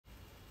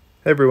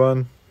Hey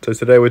everyone, so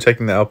today we're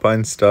taking the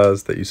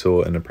Alpinestars that you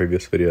saw in a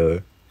previous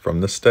video from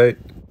this state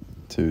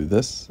to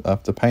this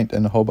after paint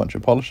and a whole bunch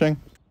of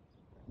polishing.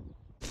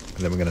 And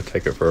then we're going to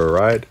take it for a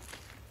ride.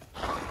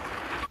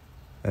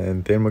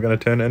 And then we're going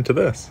to turn it into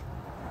this.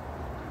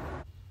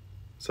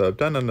 So I've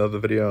done another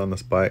video on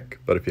this bike,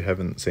 but if you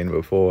haven't seen it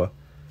before,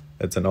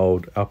 it's an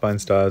old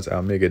Alpinestars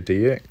AlMega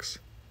DX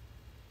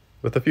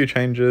with a few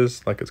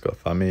changes, like it's got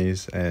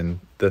thummies and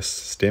this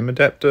stem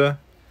adapter.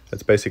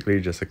 It's basically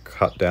just a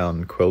cut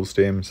down quill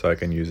stem, so I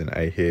can use an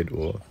A-head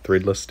or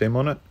threadless stem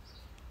on it.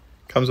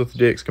 Comes with the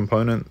DX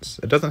components.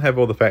 It doesn't have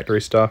all the factory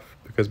stuff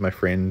because my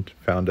friend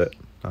found it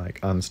like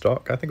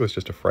unstock. I think it was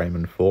just a frame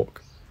and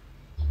fork.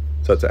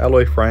 So it's an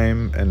alloy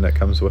frame and it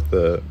comes with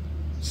the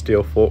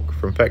steel fork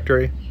from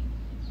factory.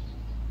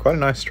 Quite a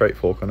nice straight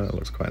fork on it, it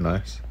looks quite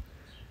nice.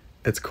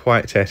 It's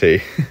quite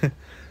tatty.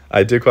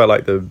 I do quite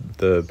like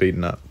the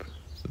beaten up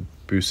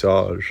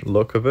boussage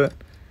look of it,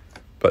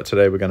 but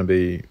today we're going to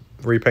be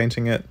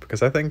repainting it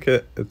because I think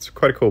it's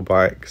quite a cool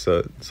bike, so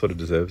it sort of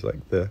deserves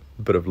like the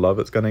bit of love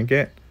it's going to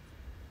get.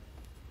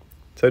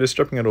 So just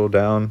stripping it all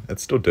down.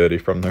 It's still dirty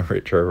from the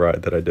retro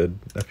ride that I did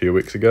a few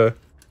weeks ago,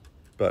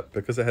 but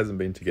because it hasn't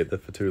been together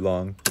for too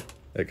long,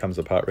 it comes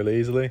apart really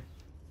easily.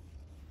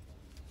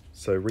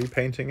 So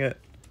repainting it,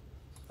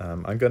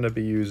 I'm going to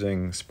be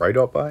using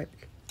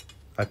Spray.bike.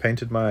 I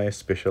painted my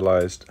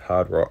specialized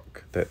hard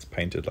rock that's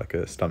painted like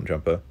a stump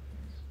jumper.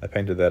 I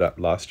painted that up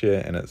last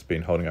year and it's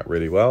been holding up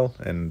really well,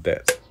 and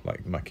that's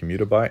like my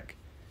commuter bike.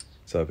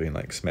 So I've been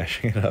like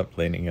smashing it up,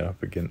 leaning it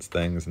up against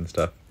things and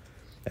stuff.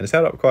 And it's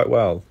held up quite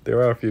well. There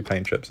are a few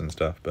paint chips and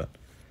stuff, but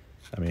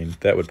I mean,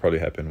 that would probably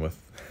happen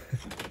with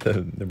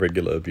the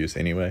regular abuse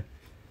anyway.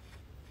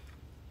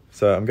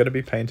 So I'm going to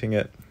be painting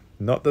it,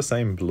 not the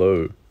same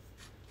blue,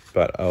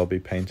 but I'll be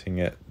painting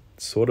it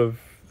sort of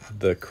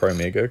the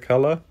Chromega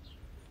color.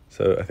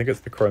 So I think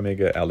it's the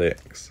Chromega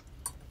LX.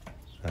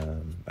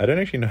 I don't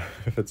actually know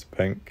if it's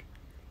pink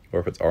or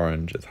if it's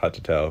orange. It's hard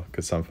to tell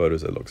because some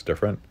photos it looks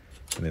different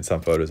and then some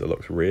photos it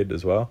looks red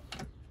as well.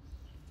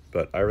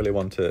 But I really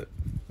want it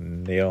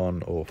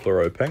neon or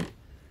fluoro pink.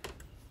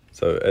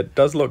 So it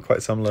does look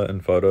quite similar in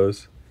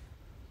photos,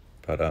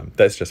 but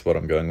that's just what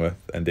I'm going with.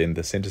 And then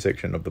the center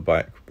section of the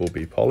bike will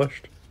be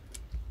polished.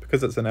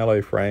 Because it's an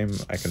alloy frame,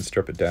 I can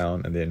strip it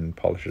down and then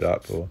polish it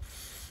up or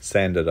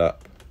sand it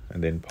up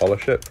and then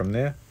polish it from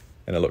there,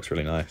 and it looks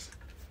really nice.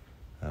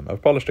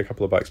 I've polished a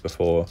couple of bikes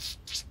before.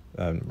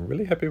 I'm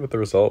really happy with the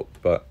result,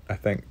 but I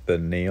think the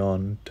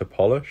neon to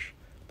polish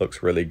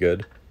looks really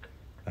good.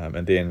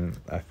 And then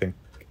I think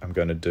I'm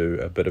going to do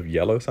a bit of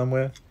yellow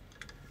somewhere.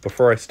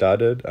 Before I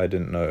started, I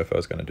didn't know if I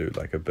was going to do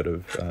like a bit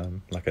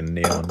of like a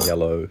neon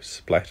yellow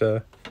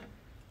splatter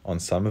on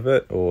some of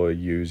it or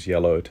use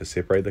yellow to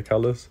separate the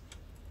colors.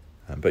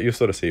 But you'll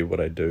sort of see what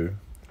I do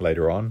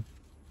later on.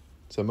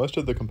 So most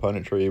of the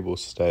componentry will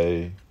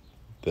stay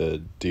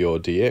the Dior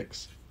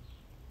DX,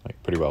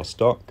 like pretty well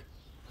stock.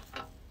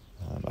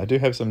 I do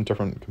have some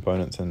different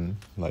components and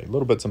like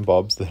little bits and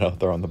bobs that I'll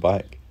throw on the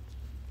bike,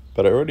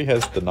 but it already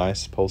has the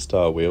nice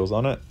Polestar wheels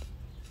on it.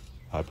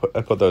 I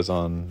put those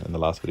on in the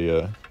last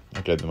video.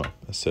 I gave them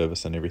a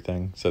service and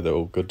everything, so they're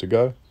all good to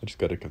go. I just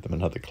got to give them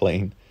another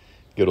clean,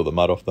 get all the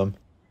mud off them.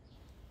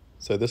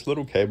 So this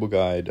little cable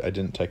guide, I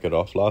didn't take it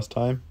off last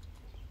time,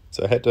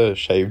 so I had to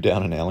shave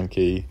down an Allen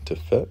key to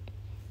fit.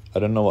 I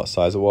don't know what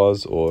size it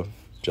was, or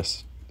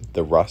just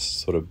the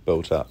rust sort of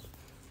built up,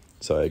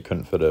 so I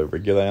couldn't fit a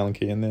regular Allen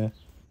key in there.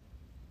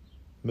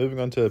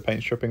 Moving on to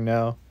paint stripping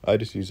now. I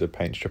just use a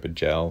paint stripper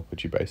gel,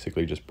 which you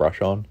basically just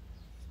brush on.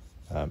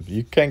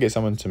 You can get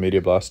someone to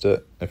media blast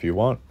it if you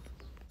want.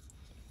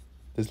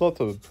 There's lots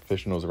of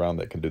professionals around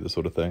that can do this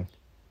sort of thing.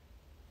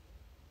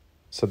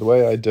 So the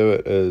way I do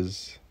it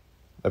is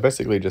I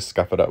basically just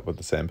scuff it up with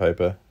the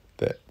sandpaper.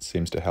 That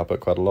seems to help it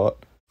quite a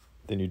lot.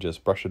 Then you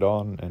just brush it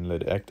on and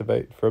let it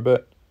activate for a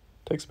bit.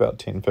 It takes about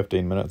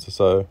 10-15 minutes or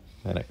so,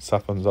 and it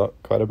softens up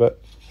quite a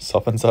bit.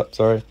 Softens up,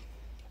 sorry.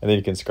 And then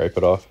you can scrape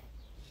it off.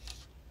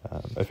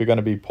 If you're going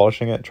to be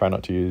polishing it, try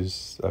not to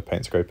use a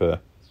paint scraper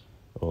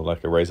or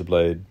like a razor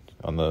blade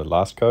on the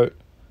last coat,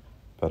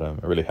 but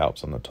it really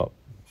helps on the top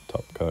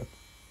coat.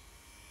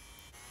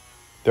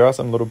 There are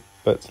some little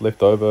bits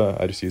left over.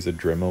 I just use a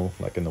Dremel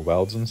like in the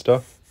welds and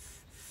stuff,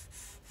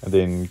 and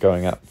then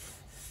going up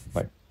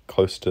like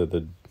close to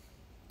the,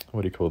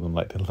 what do you call them,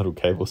 like the little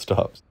cable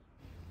stops.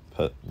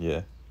 But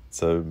yeah,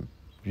 so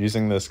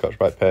using the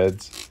Scotch-Brite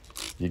pads,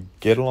 you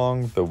get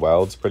along the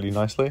welds pretty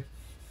nicely.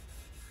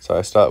 So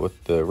I start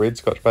with the red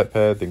Scotch-Brite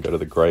pad, then go to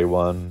the grey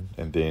one,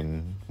 and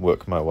then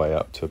work my way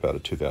up to about a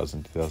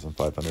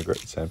 2,000-2,500 grit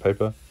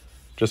sandpaper.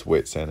 Just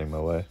wet sanding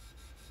my way.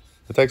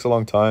 It takes a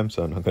long time,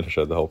 so I'm not going to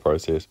show the whole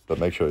process, but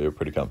make sure you're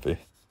pretty comfy.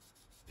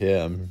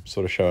 Yeah, I'm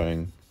sort of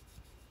showing.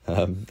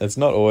 It's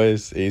not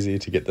always easy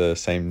to get the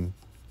same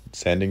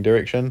sanding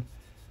direction,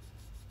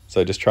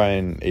 so just try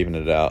and even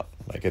it out,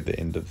 like at the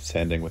end of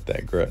sanding with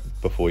that grit,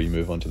 before you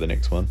move on to the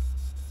next one.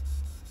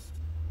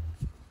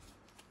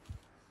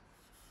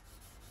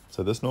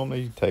 So this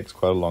normally takes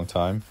quite a long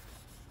time,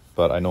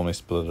 but I normally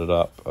split it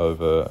up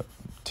over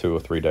 2 or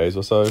 3 days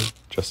or so,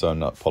 just so I'm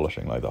not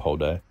polishing like the whole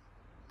day.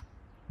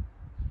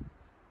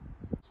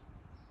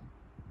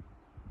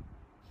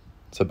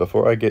 So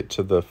before I get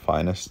to the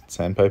finest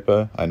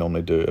sandpaper, I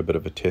normally do a bit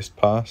of a test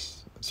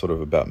pass, sort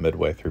of about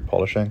midway through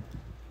polishing.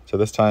 So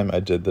this time I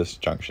did this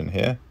junction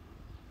here.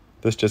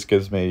 This just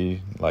gives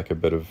me like a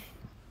bit of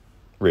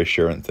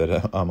reassurance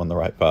that I'm on the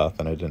right path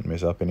and I didn't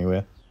mess up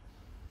anywhere.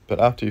 But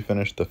after you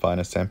finish the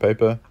finest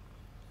sandpaper,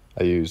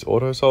 I use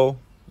Autosol.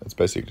 It's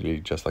basically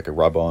just like a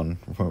rub-on,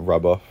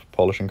 rub-off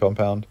polishing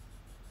compound.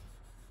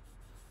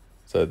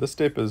 So this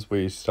step is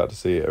where you start to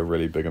see a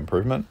really big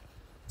improvement.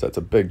 So it's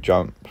a big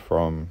jump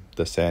from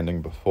the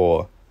sanding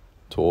before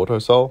to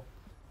Autosol.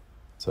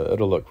 So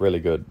it'll look really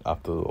good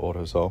after the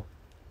Autosol.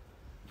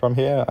 From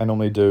here, I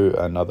normally do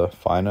another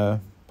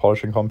finer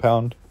polishing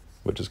compound,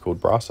 which is called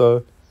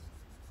Brasso.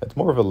 It's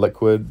more of a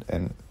liquid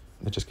and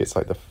it just gets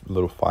like the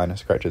little finer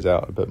scratches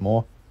out a bit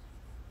more.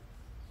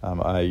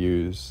 I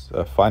use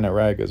a finer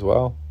rag as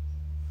well.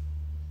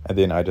 And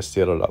then I just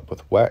seal it up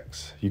with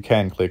wax. You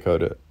can clear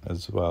coat it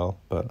as well,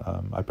 but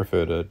I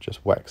prefer to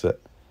just wax it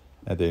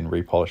and then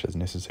repolish as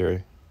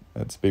necessary.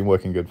 It's been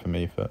working good for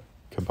me for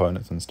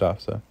components and stuff,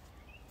 so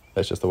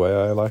that's just the way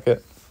I like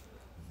it.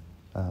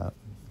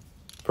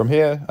 From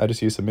here, I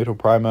just use some metal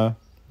primer,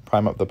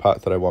 prime up the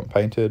parts that I want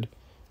painted,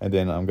 and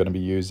then I'm going to be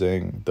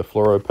using the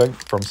fluoro pink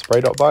from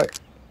Spray.bike.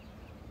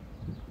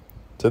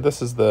 So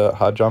this is the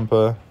hard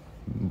jumper,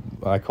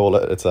 I call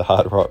it. It's a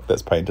hard rock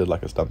that's painted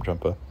like a stump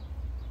jumper.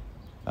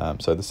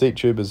 So the seat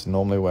tube is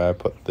normally where I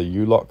put the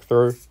U-lock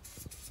through,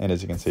 and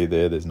as you can see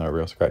there's no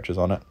real scratches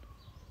on it.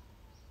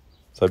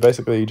 So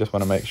basically you just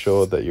want to make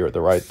sure that you're at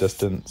the right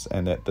distance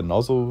and that the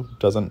nozzle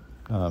doesn't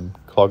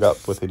clog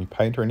up with any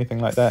paint or anything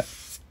like that.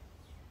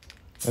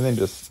 And then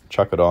just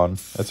chuck it on.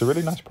 It's a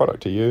really nice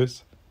product to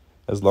use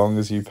as long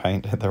as you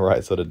paint at the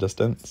right sort of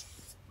distance.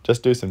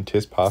 Just do some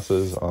test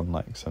passes on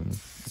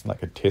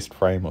like a test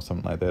frame or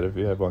something like that if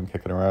you have one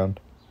kicking around.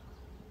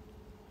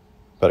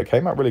 But it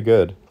came out really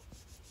good.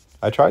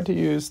 I tried to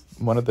use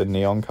one of the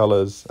neon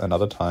colors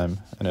another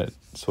time and it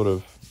sort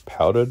of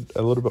powdered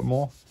a little bit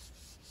more.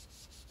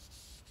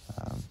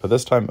 But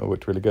this time it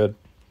worked really good.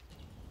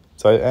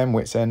 So I am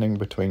wet sanding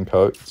between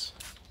coats.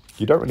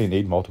 You don't really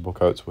need multiple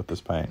coats with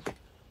this paint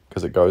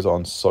because it goes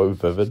on so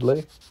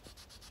vividly.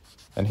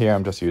 And here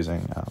I'm just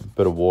using a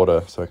bit of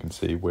water so I can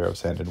see where I've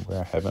sanded and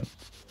where I haven't.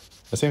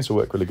 It seems to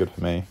work really good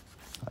for me.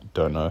 I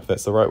don't know if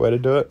that's the right way to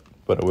do it,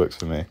 but it works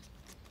for me.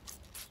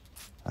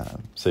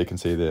 So you can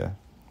see there,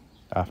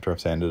 after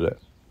I've sanded it,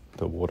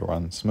 the water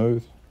runs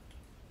smooth.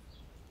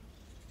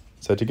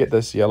 So to get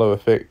this yellow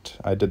effect,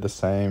 I did the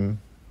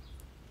same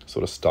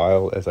sort of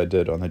style as I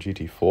did on the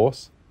GT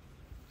Force.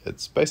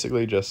 It's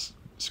basically just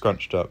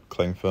scrunched up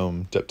cling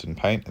film dipped in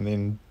paint and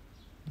then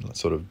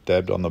sort of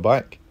dabbed on the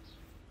bike.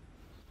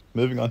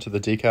 Moving on to the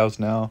decals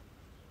now.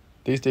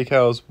 These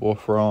decals were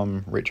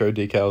from Retro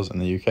Decals in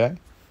the UK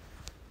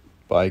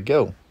by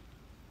Gil,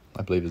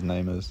 I believe his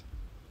name is.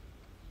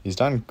 He's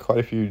done quite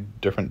a few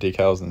different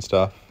decals and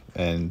stuff,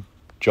 and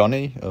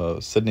Johnny,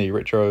 Sydney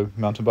Retro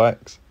Mountain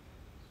Bikes,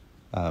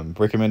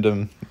 recommend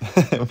him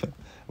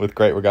with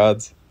great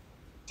regards.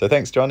 So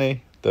thanks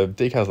Johnny, the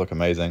decals look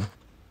amazing,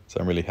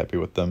 so I'm really happy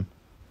with them.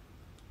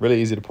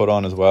 Really easy to put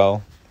on as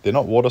well. They're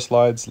not water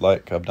slides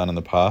like I've done in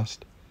the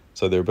past,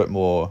 so they're a bit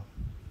more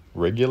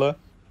regular,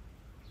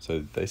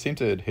 so they seem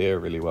to adhere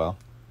really well.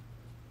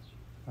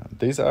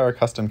 These are a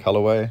custom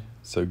colorway,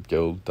 so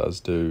Gil does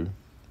do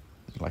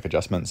like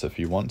adjustments if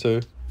you want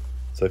to.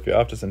 So if you're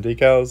after some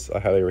decals, I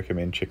highly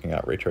recommend checking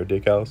out Retro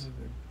Decals.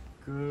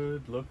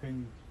 Good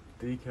looking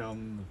decal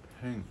in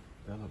the pink.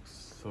 That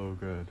looks so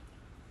good.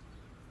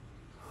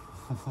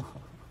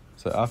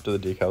 So after the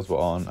decals were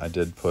on, I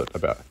did put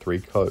about 3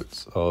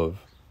 coats of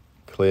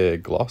clear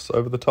gloss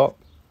over the top,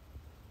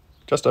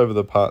 just over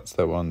the parts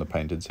that were on the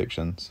painted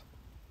sections.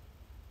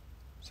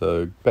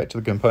 So back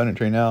to the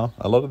componentry now.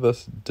 A lot of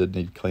this did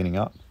need cleaning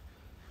up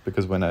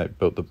because when I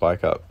built the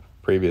bike up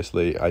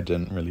previously, I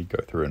didn't really go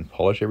through and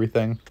polish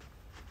everything.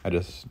 I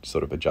just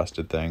sort of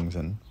adjusted things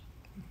and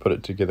put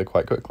it together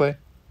quite quickly.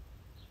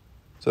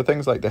 So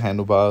things like the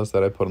handlebars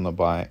that I put on the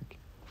bike,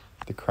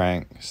 the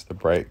cranks, the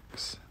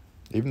brakes,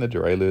 even the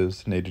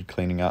derailleurs needed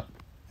cleaning up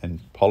and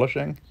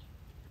polishing.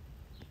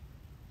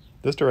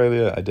 This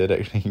derailleur I did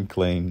actually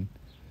clean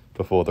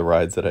before the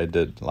rides that I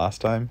did last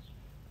time,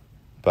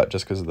 but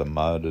just because of the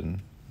mud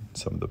and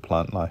some of the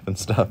plant life and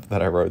stuff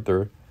that I rode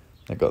through,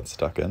 it got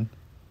stuck in.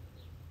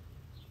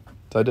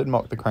 So I did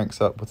mock the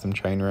cranks up with some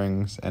chain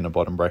rings and a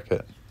bottom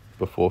bracket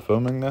before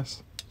filming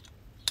this.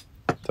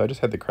 So I just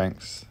had the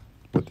cranks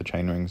with the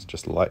chain rings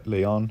just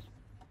lightly on.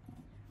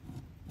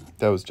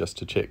 That was just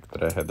to check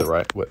that I had the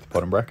right width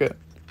bottom bracket.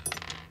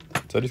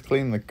 So I just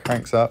clean the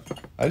cranks up.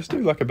 I just do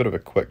like a bit of a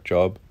quick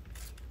job.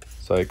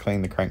 So I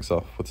clean the cranks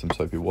off with some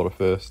soapy water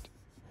first.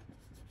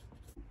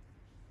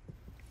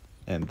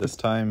 And this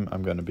time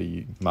I'm going to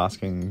be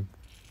masking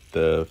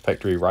the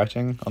factory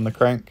writing on the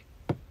crank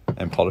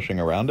and polishing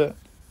around it.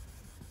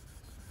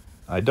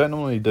 I don't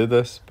normally do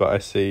this, but I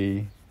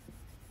see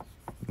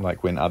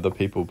like when other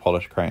people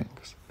polish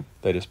cranks,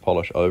 they just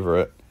polish over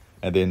it,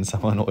 and then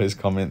someone always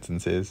comments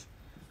and says,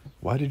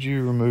 "Why did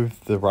you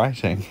remove the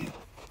writing?"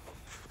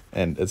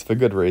 And it's for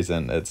good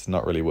reason. It's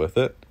not really worth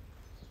it.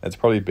 It's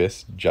probably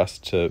best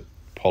just to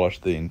polish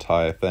the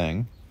entire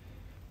thing,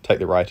 take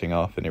the writing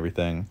off and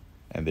everything,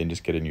 and then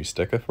just get a new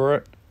sticker for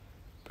it,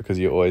 because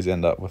you always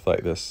end up with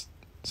like this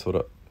sort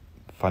of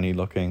funny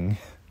looking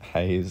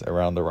haze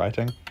around the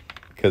writing,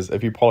 because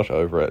if you polish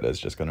over it, it's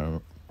just going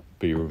to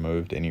be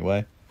removed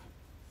anyway,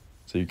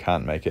 so you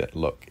can't make it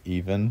look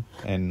even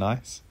and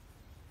nice.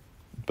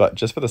 But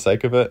just for the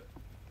sake of it,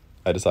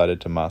 I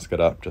decided to mask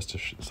it up just to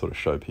sort of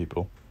show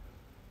people.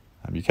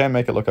 You can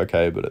make it look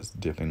okay, but it's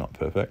definitely not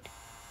perfect.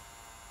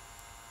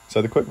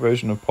 So the quick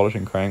version of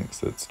polishing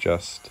cranks, it's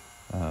just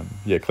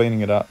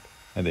cleaning it up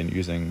and then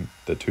using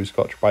the 2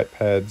 Scotch-Brite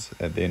pads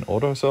and then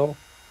autosol.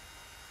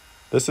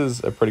 This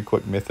is a pretty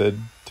quick method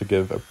to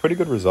give a pretty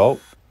good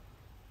result.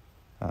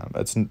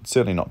 It's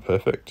certainly not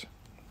perfect,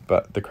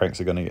 but the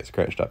cranks are going to get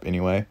scratched up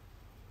anyway.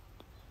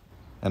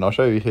 And I'll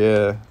show you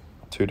here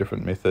 2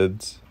 different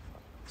methods.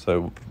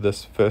 So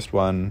this first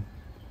one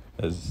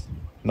is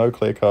no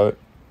clear coat,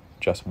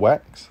 just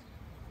wax.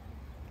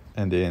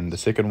 And then the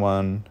second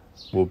one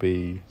will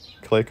be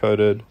clear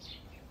coated,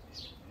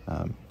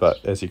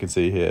 but as you can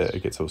see here,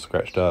 it gets all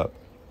scratched up.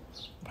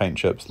 Paint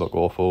chips look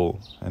awful,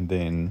 and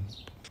then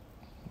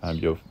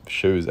your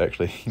shoes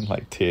actually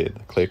like tear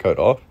the clear coat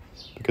off,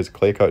 because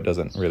clear coat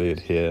doesn't really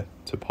adhere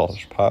to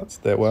polished parts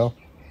that well.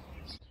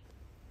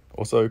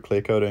 Also,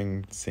 clear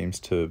coating seems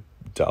to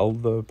dull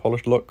the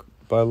polished look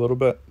by a little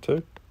bit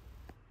too.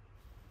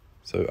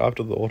 So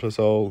after the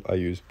autosol, I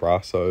use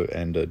Brasso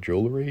and a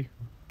jewellery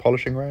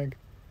polishing rag.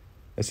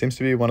 It seems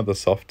to be one of the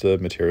softer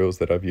materials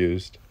that I've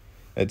used.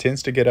 It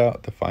tends to get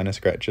out the finer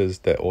scratches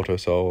that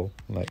autosol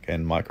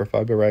and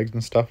microfiber rags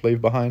and stuff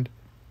leave behind.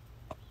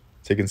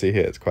 So you can see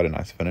here it's quite a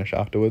nice finish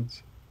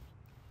afterwards.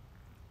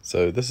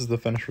 So this is the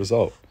finished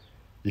result.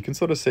 You can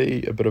sort of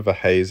see a bit of a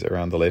haze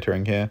around the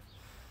lettering here.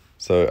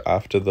 So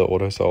after the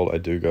autosol, I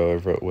do go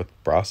over it with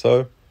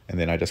Brasso, and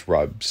then I just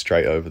rub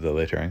straight over the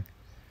lettering.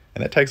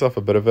 And it takes off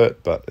a bit of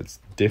it, but it's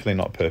definitely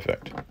not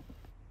perfect.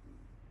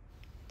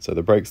 So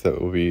the brakes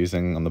that we'll be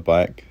using on the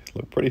bike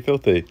look pretty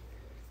filthy,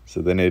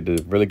 so they need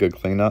a really good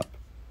clean up.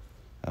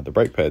 The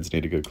brake pads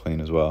need a good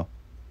clean as well.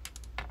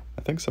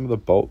 I think some of the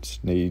bolts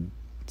need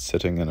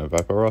sitting in a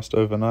vapor rust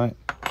overnight,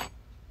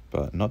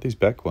 but not these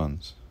back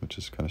ones, which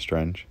is kind of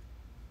strange.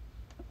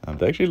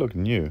 They actually look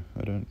new.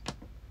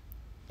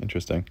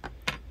 Interesting.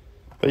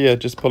 But yeah,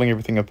 just pulling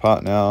everything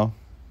apart now,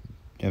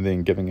 and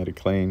then giving it a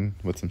clean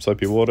with some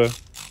soapy water.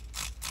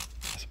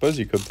 I suppose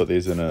you could put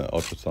these in an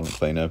ultrasonic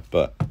cleaner,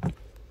 but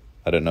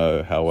I don't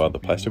know how well the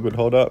plastic would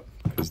hold up,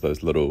 because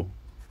those little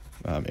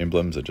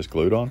emblems are just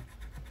glued on.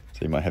 So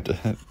you might have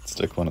to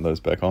stick one of those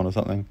back on or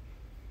something.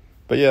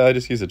 But yeah, I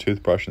just use a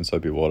toothbrush and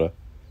soapy water.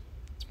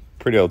 It's a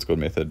pretty old school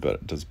method, but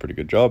it does a pretty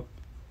good job.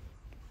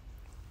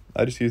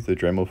 I just use the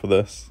Dremel for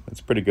this.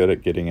 It's pretty good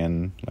at getting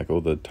in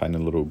all the tiny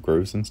little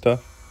grooves and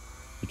stuff.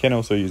 You can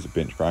also use a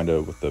bench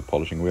grinder with the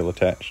polishing wheel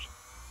attached,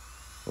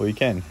 or you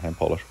can hand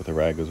polish with a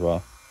rag as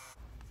well.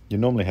 You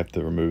normally have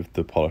to remove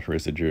the polish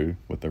residue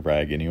with the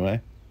rag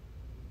anyway.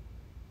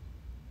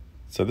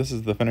 So this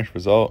is the finished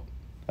result.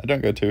 I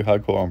don't go too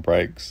hardcore on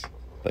brakes.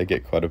 They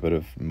get quite a bit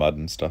of mud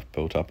and stuff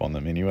built up on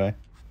them anyway.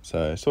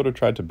 So I sort of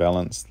tried to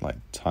balance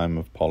time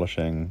of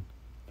polishing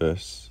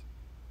versus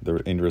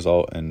the end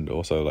result, and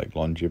also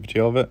longevity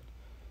of it.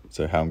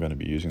 So how I'm going to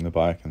be using the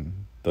bike,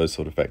 and those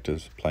sort of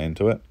factors play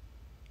into it.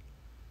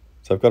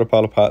 So I've got a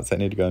pile of parts that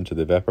need to go into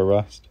the vapor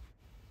rust.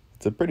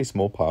 It's a pretty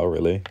small pile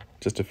really,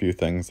 just a few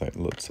things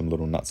some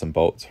little nuts and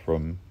bolts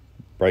from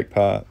brake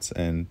parts,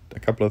 and a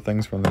couple of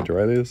things from the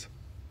derailleurs.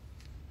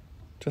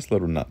 Just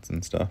little nuts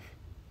and stuff.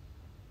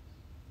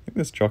 I think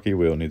this jockey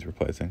wheel needs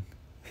replacing.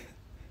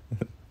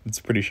 It's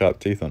pretty sharp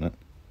teeth on it.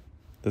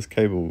 This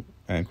cable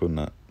ankle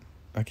nut.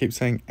 I keep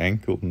saying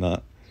ankle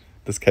nut.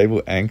 This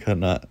cable anchor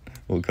nut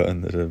will go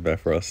into the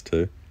vapor rust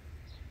too.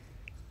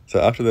 So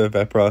after the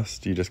vapor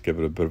rust, you just give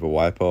it a bit of a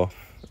wipe off,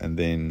 and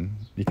then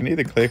you can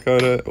either clear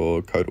coat it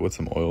or coat it with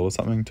some oil or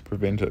something to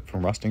prevent it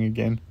from rusting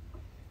again.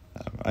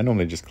 I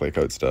normally just clear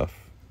coat stuff.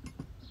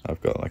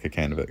 I've got a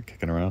can of it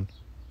kicking around.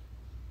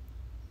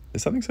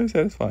 There's something so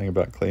satisfying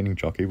about cleaning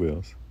jockey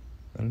wheels.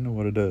 I don't know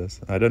what it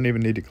is. I don't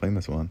even need to clean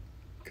this one,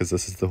 because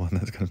this is the one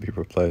that's going to be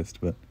replaced,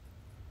 but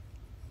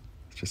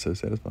it's just so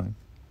satisfying.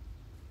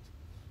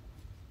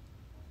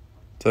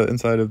 So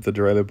inside of the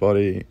derailleur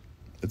body,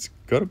 it's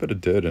got a bit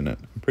of dirt in it.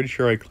 I'm pretty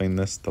sure I cleaned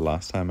this the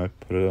last time I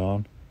put it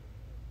on.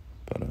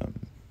 But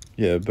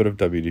yeah, a bit of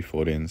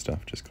WD-40 and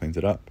stuff just cleans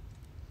it up.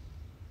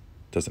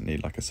 Doesn't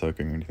need a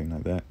soaking or anything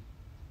like that.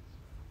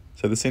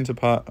 So the center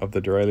part of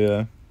the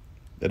derailleur,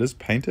 it is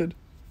painted,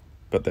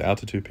 but the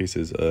outer 2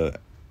 pieces are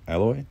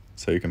alloy,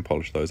 so you can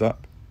polish those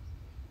up.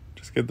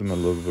 Just give them a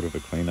little bit of a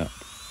clean up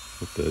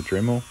with the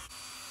Dremel.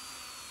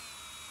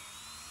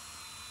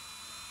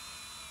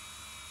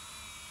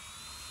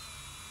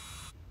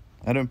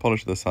 I don't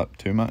polish this up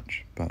too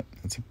much, but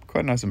it's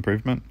quite a nice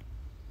improvement.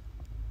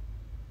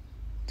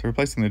 So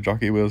replacing the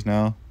jockey wheels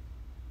now,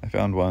 I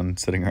found one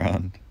sitting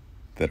around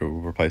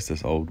that'll replace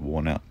this old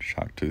worn out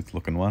shark tooth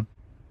looking one.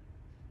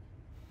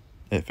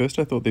 At first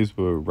I thought these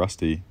were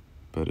rusty,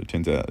 but it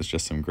turns out it's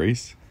just some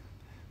grease.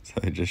 So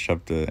I just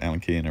shoved the Allen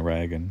key in a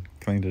rag and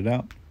cleaned it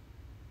out,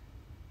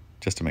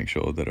 just to make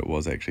sure that it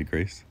was actually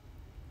grease.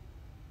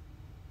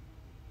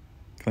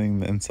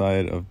 Cleaning the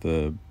inside of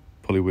the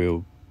pulley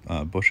wheel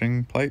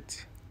bushing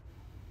plates.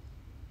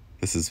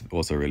 This is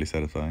also really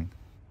satisfying.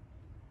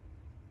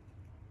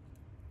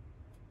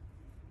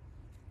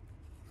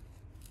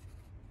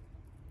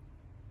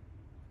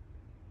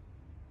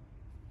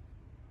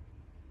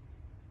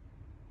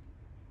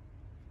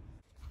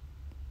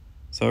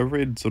 So I've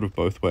read sort of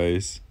both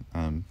ways.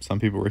 Some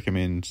people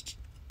recommend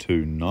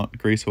to not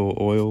grease or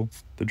oil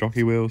the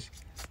jockey wheels.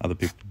 Other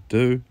people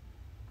do.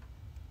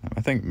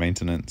 I think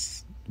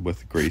maintenance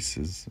with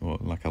grease or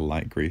like a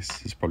light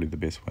grease is probably the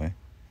best way,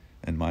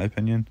 in my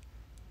opinion.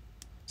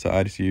 So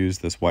I just use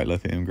this white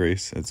lithium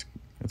grease. It's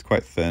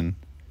quite thin.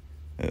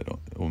 It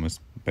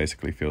almost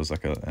basically feels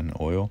like an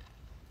oil,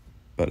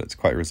 but it's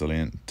quite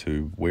resilient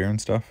to wear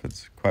and stuff.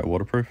 It's quite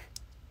waterproof.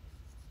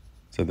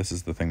 So this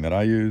is the thing that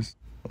I use.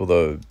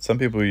 Although some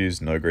people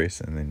use no grease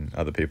and then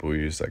other people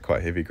use like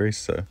quite heavy grease,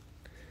 so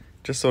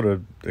just sort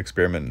of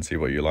experiment and see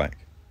what you like.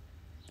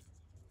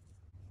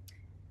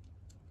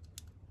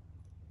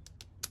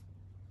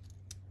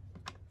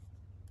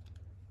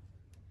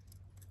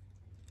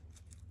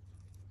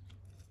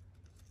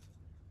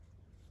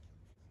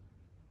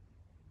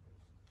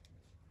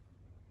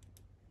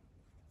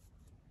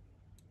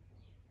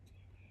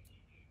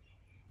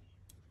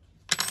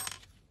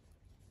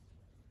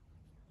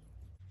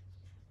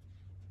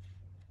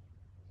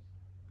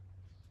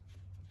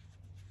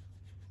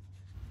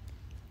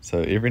 So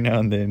every now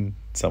and then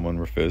someone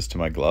refers to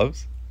my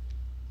gloves.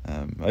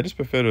 I just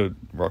prefer to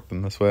rock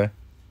them this way.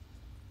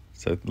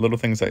 So little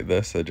things like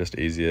this are just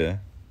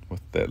easier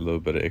with that little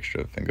bit of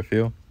extra finger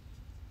feel.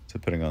 So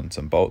putting on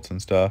some bolts and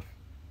stuff.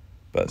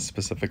 But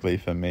specifically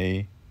for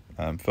me,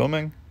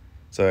 filming.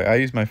 So I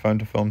use my phone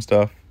to film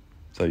stuff.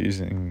 So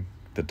using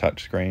the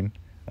touch screen,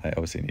 I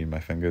obviously need my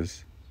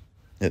fingers.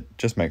 It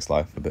just makes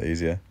life a bit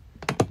easier.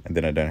 And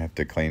then I don't have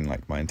to clean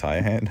like my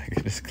entire hand. I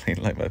can just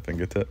clean like my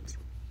fingertips.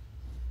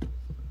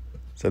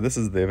 So this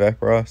is the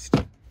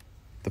evaporust.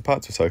 The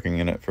parts were soaking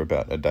in it for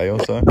about a day or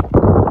so,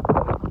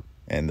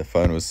 and the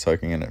phone was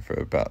soaking in it for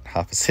about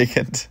half a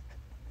second.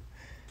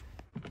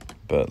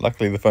 But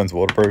luckily the phone's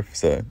waterproof,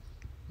 so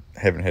I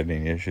haven't had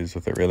any issues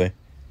with it really.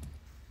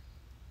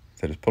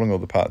 So just pulling all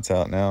the parts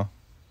out now,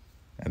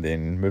 and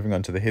then moving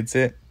on to the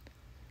headset.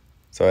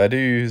 So I do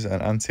use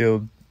an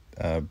unsealed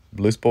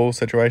loose ball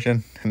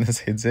situation in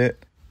this headset.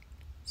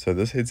 So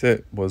this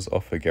headset was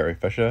off for Gary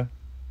Fisher.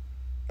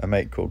 A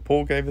mate called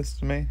Paul gave this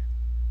to me.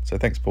 So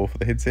thanks Paul for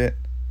the headset.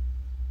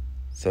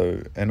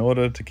 So in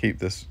order to keep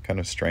this kind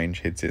of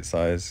strange headset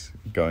size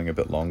going a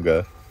bit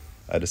longer,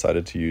 I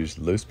decided to use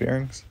loose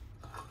bearings.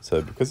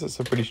 So because it's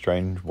a pretty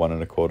strange 1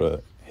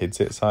 1/4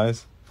 headset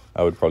size,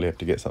 I would probably have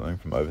to get something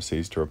from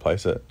overseas to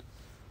replace it.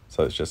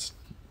 So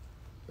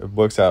it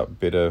works out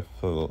better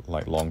for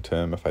like long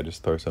term if I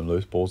just throw some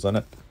loose balls in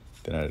it.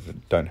 Then I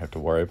don't have to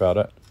worry about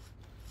it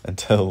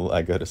until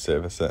I go to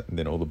service it and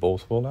then all the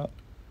balls fall out.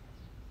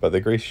 But the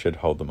grease should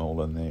hold them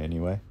all in there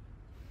anyway.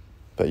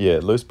 But yeah,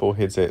 loose ball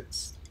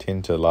headsets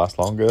tend to last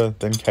longer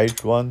than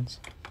caged ones.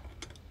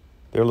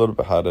 They're a little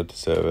bit harder to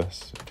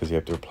service because you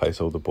have to replace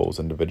all the balls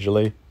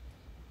individually.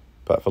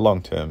 But for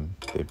long term,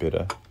 they're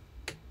better.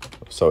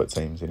 So it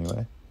seems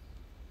anyway.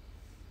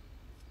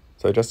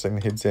 So adjusting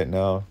the headset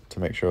now to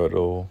make sure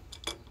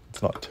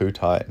it's not too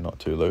tight, not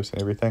too loose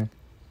and everything.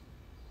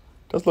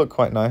 It does look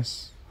quite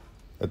nice.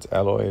 It's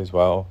alloy as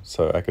well,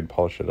 so I could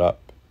polish it up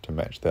to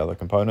match the other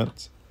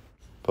components.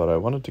 But I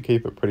wanted to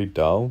keep it pretty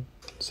dull,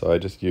 so I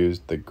just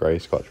used the grey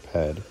Scotch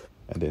pad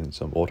and then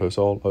some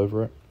Autosol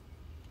over it.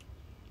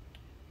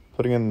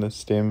 Putting in the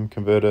stem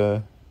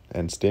converter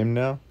and stem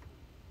now.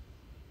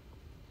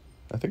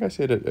 I think I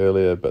said it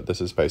earlier, but this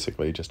is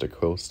basically just a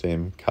quill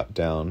stem cut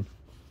down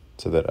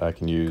so that I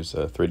can use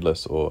a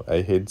threadless or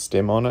A-head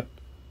stem on it.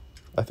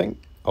 I think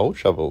Old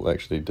Shovel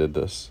actually did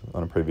this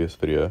on a previous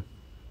video,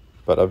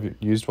 but I've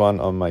used one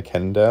on my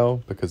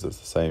Cannondale because it's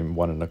the same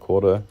 1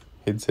 1/4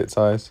 headset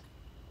size,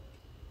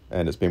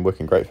 and it's been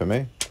working great for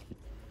me.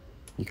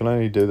 You can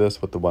only do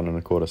this with the 1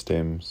 1/4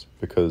 stems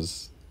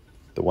because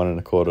the 1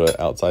 1/4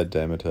 outside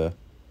diameter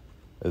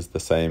is the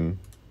same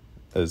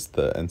as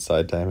the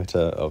inside diameter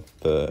of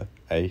the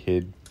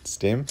A-head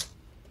stem.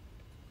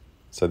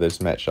 So they're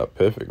just matched up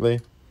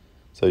perfectly.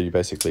 So you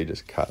basically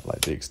just cut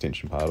like the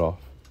extension part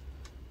off,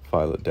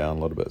 file it down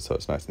a little bit so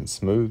it's nice and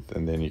smooth,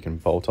 and then you can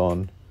bolt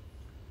on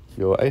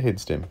your A-head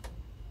stem.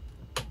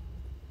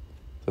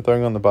 So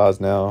throwing on the bars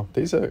now.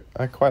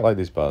 I quite like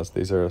these bars.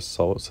 These are a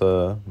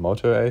Salsa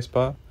Moto Ace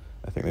bar.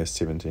 I think there's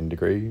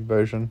 17-degree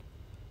version.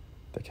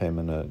 They came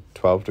in a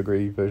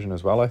 12-degree version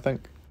as well, I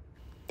think.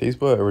 These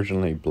were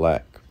originally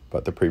black,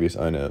 but the previous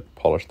owner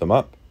polished them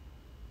up.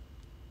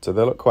 So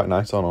they look quite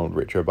nice on old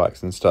retro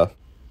bikes and stuff.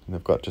 And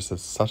they've got just a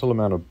subtle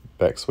amount of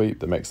back sweep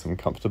that makes them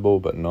comfortable,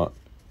 but not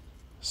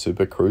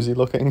super cruisy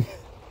looking,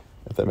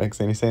 if that makes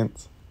any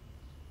sense.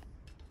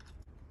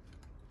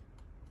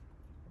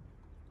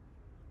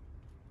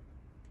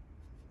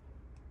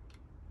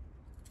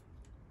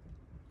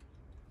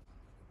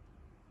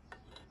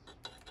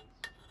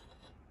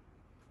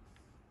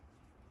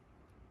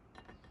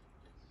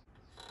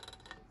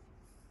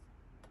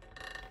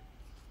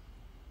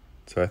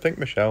 So I think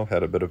Michelle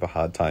had a bit of a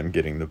hard time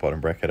getting the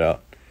bottom bracket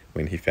out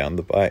when he found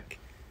the bike.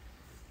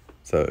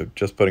 So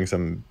just putting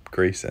some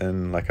grease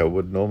in like I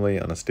would normally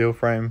on a steel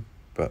frame,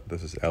 but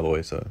this is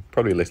alloy, so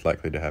probably less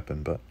likely to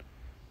happen, but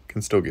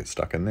can still get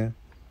stuck in there.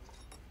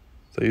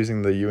 So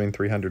using the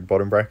UN300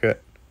 bottom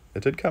bracket,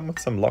 it did come with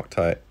some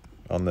Loctite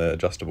on the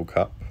adjustable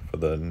cup for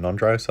the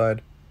non-dry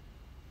side.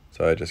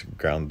 So I just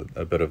ground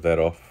a bit of that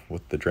off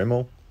with the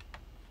Dremel.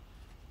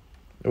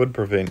 It would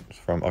prevent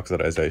from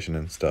oxidization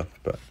and stuff,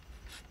 but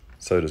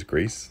so does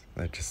grease.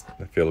 I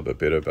feel a bit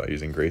better about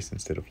using grease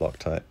instead of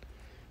Loctite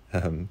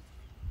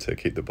to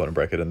keep the bottom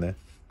bracket in there.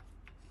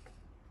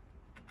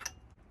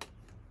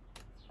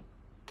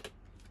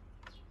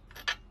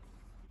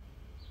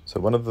 So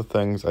one of the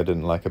things I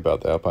didn't like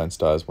about the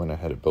Alpinestars when I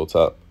had it built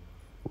up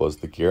was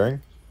the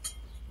gearing.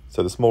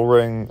 So the small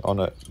ring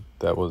on it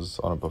that was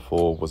on it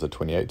before was a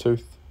 28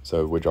 tooth.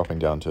 So we're dropping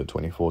down to a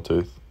 24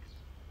 tooth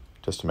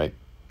just to make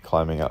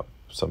climbing up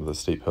some of the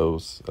steep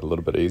hills a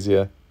little bit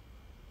easier.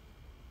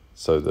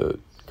 So the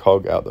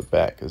cog out the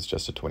back is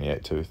just a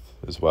 28 tooth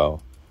as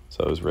well.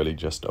 So it was really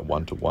just a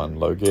 1-to-1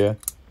 low gear,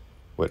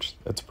 which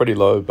it's pretty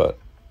low, but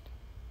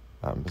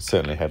it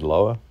certainly had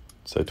lower.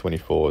 So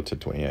 24 to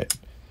 28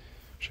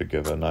 should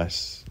give a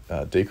nice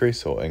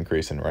decrease or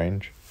increase in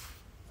range.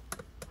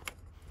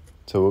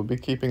 So we'll be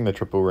keeping the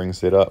triple ring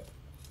set up.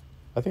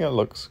 I think it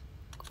looks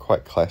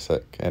quite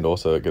classic, and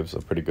also it gives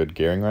a pretty good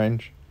gearing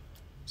range.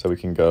 So we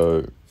can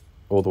go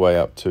all the way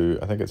up to,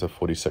 I think it's a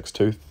 46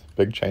 tooth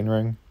big chain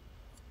ring.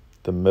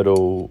 The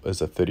middle is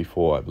a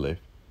 34, I believe.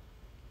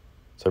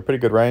 So pretty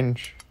good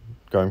range,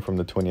 going from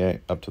the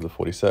 28 up to the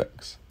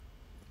 46.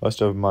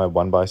 Most of my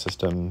 1x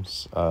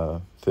systems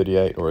are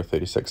 38 or a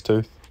 36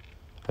 tooth.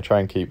 I try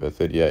and keep a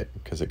 38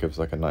 because it gives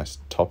like a nice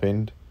top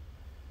end.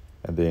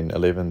 And then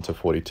 11 to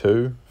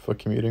 42 for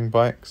commuting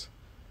bikes.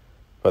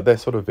 But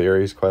that sort of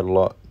varies quite a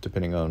lot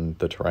depending on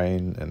the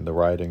terrain and the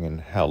riding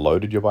and how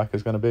loaded your bike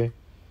is going to be.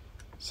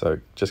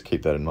 So just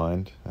keep that in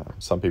mind.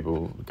 Some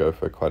people go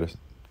for quite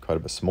a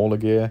bit smaller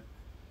gear.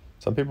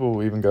 Some people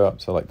will even go up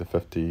to like the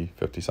 50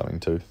 something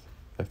tooth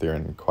if they're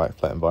in quite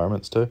flat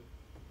environments too.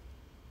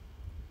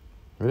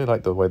 I really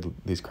like the way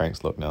these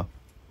cranks look now.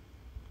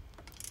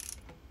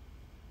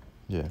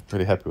 Yeah,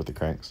 really happy with the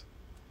cranks.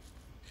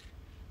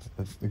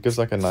 It gives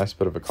like a nice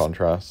bit of a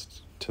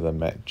contrast to the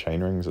matte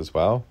chain rings as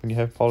well when you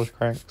have polished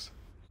cranks.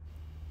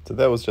 So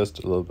that was just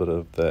a little bit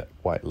of that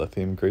white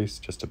lithium grease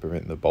just to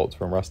prevent the bolts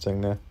from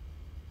rusting there.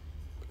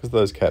 Because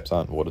those caps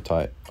aren't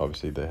watertight,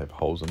 obviously they have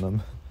holes in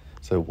them,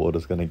 so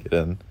water's going to get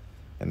in,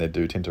 and they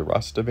do tend to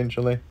rust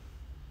eventually.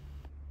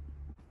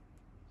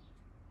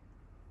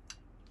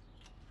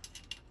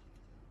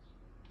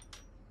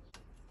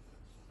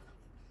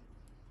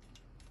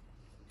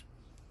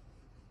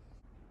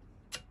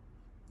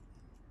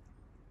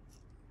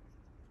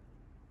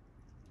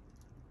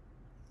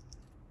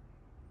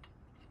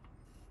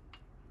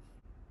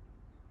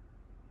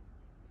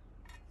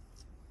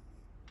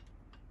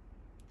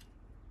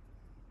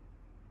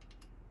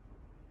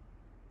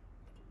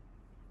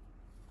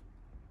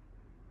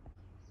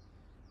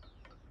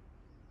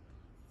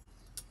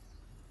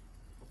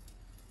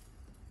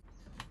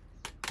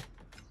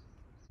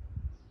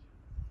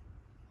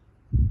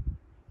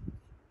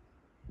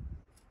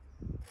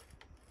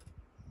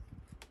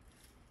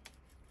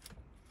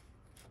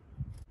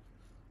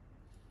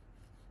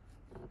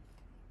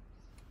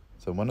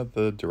 So one of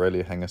the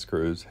derailleur hanger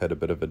screws had a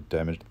bit of a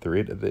damaged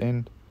thread at the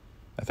end.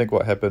 I think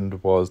what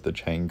happened was the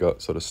chain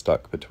got sort of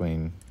stuck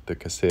between the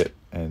cassette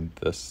and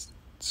this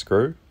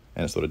screw,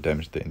 and it sort of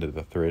damaged the end of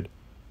the thread.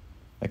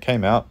 It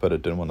came out, but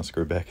it didn't want to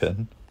screw back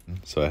in.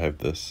 So I have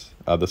this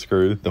other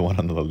screw, the one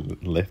on the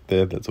left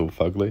there, that's all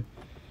fugly.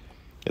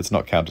 It's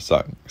not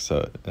countersunk,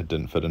 so it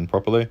didn't fit in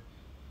properly.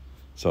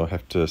 So I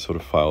have to sort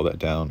of file that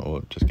down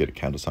or just get a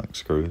countersunk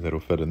screw that'll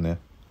fit in there.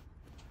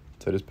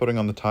 So just putting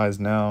on the tyres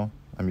now.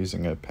 I'm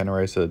using a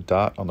Panaracer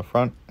Dart on the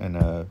front and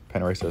a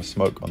Panaracer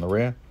Smoke on the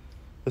rear.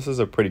 This is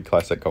a pretty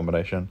classic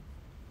combination.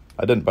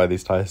 I didn't buy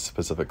these tyres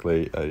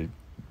specifically, I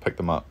picked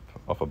them up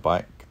off a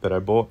bike that I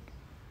bought.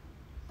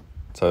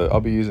 So I'll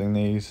be using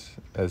these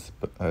as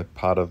a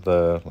part of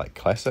the like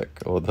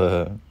classic or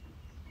the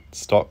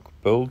stock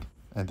build.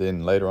 And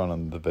then later on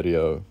in the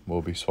video,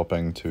 we'll be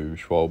swapping to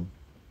Schwalbe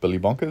Billy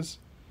Bonkers.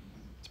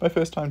 It's my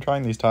first time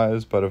trying these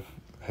tyres, but I've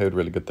heard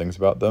really good things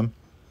about them.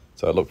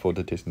 So I look forward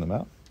to testing them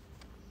out.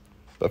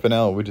 But for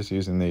now, we're just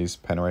using these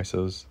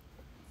Panaracers.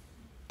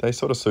 They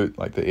sort of suit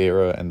like the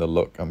era and the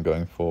look I'm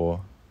going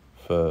for,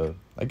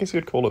 I guess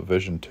you'd call it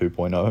version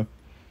 2.0.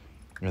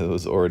 It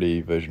was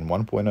already version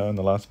 1.0 in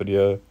the last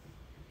video.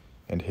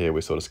 And here we're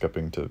sort of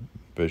skipping to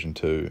version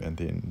 2 and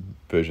then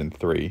version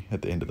 3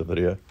 at the end of the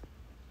video.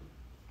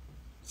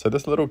 So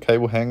this little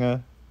cable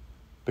hanger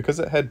Because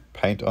it had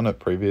paint on it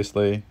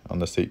previously on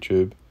the seat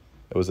tube,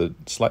 it was a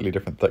slightly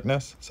different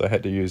thickness, so I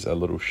had to use a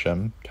little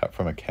shim cut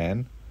from a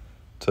can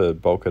to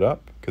bulk it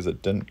up because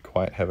it didn't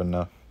quite have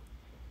enough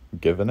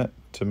give in it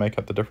to make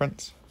up the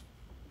difference.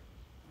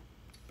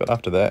 But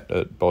after that,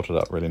 it bolted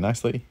up really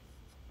nicely.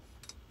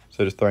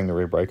 So just throwing the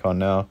rear brake on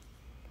now.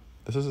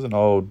 This is an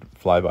old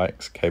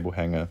Spray.bike's cable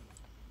hanger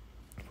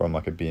from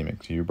like a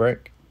BMX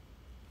U-brake.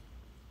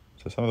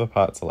 So some of the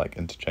parts are like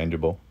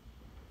interchangeable.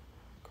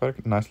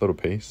 Quite a nice little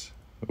piece.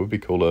 It would be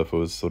cooler if it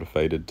was sort of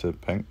faded to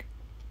pink.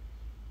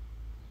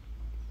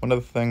 One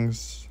of the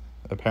things,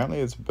 apparently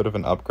it's a bit of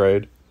an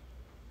upgrade.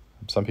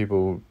 Some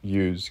people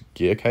use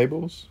gear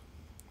cables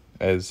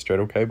as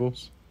straddle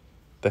cables.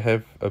 They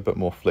have a bit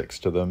more flex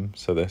to them,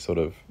 so they sort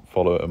of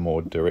follow a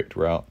more direct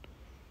route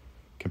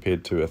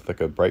compared to a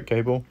thicker brake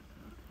cable.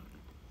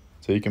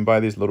 So you can buy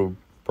these little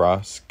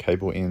brass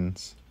cable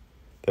ends.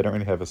 They don't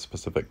really have a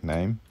specific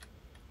name,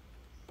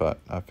 but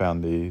I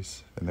found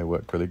these and they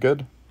work really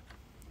good.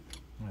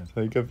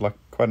 So they give like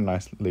quite a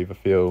nice lever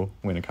feel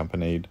when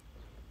accompanied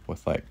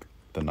with like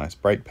the nice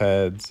brake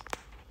pads,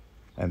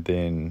 and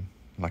then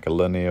like a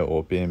linear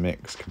or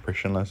BMX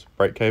compressionless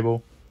brake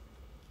cable.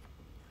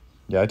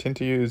 Yeah, I tend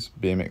to use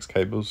BMX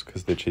cables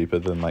because they're cheaper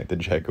than like the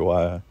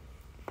Jaguar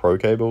Pro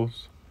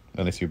cables,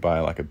 unless you buy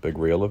like a big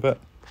reel of it.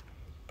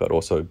 But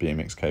also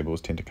BMX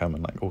cables tend to come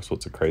in like all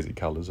sorts of crazy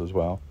colors as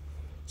well.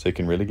 So you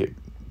can really get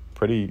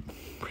pretty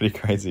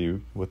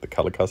crazy with the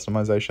color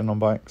customization on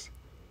bikes.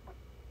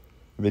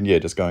 And then yeah,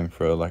 just going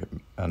for like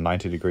a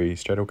 90-degree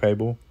straddle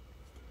cable.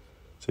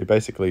 So you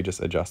basically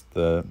just adjust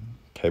the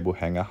cable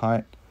hanger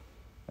height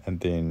and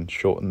then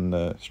shorten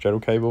the straddle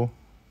cable.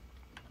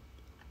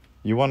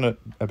 You want it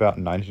about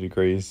 90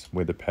 degrees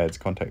where the pads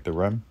contact the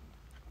rim.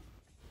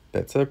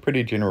 That's a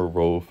pretty general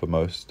rule for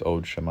most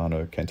old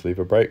Shimano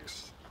cantilever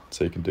brakes,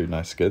 so you can do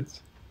nice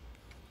skids.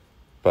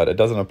 But it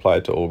doesn't apply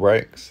to all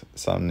brakes.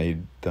 Some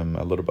need them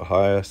a little bit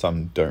higher,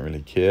 some don't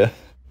really care.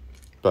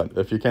 But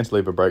if your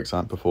cantilever brakes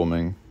aren't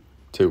performing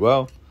too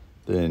well,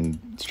 then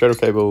straddle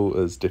cable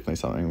is definitely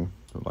something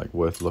like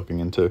worth looking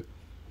into.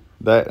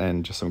 That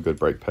and just some good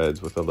brake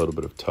pads with a little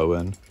bit of toe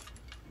in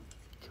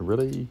can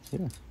really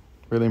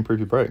improve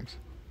your brakes.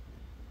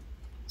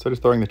 So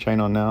just throwing the chain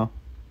on now.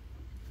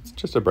 It's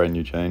just a brand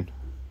new chain.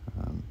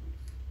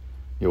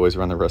 You always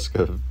run the risk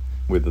of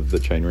whether the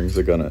chain rings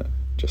are gonna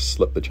just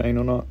slip the chain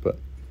or not, but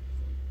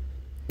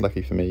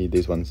lucky for me,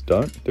 these ones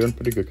don't. They're in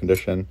pretty good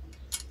condition,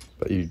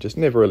 but you just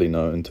never really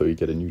know until you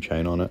get a new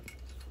chain on it.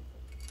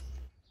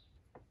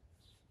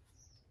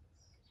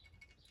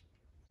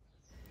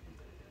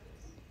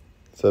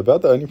 So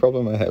about the only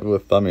problem I have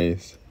with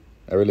thummies.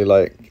 I really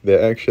like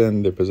their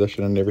action, their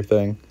position and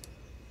everything,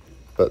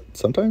 but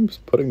sometimes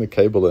putting the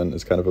cable in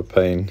is kind of a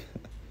pain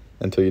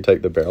until you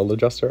take the barrel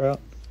adjuster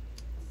out.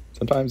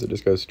 Sometimes it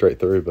just goes straight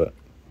through, but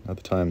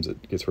other times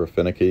it gets real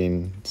finicky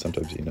and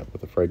sometimes you end up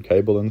with a frayed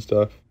cable and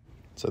stuff.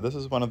 So this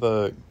is one of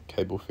the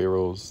cable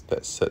ferrules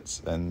that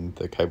sits in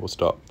the cable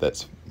stop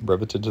that's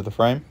riveted to the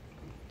frame.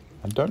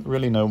 I don't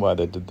really know why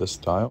they did this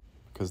style,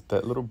 because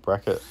that little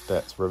bracket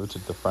that's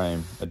riveted to the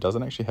frame, it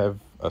doesn't actually have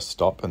a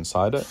stop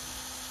inside it.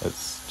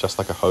 It's just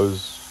like a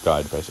hose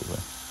guide basically.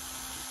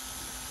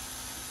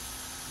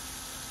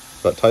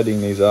 But tidying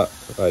these up,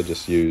 I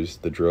just use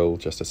the drill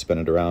just to spin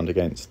it around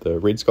against the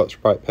red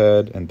Scotch-Brite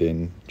pad, and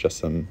then just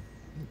some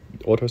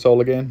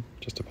autosol again,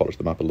 just to polish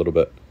them up a little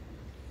bit.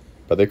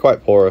 But they're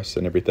quite porous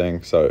and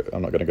everything, so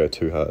I'm not going to go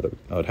too hard.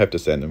 I'd have to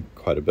sand them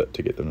quite a bit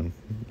to get them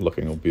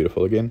looking all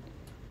beautiful again.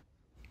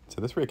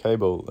 So this rear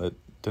cable, it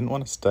didn't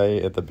want to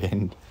stay at the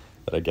bend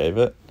that I gave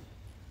it.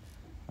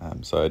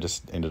 So I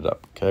just ended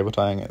up cable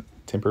tying it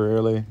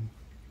temporarily.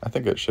 I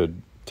think it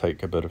should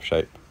take a bit of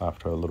shape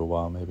after a little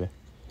while maybe.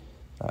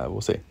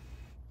 We'll see.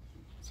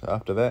 So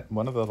after that,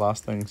 one of the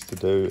last things to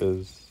do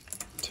is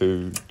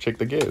to check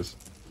the gears.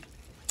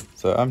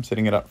 So I'm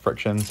setting it up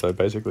friction, so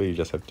basically you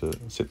just have to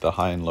set the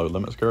high and low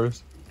limit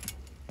screws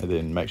and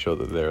then make sure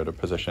that they're at a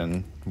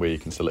position where you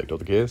can select all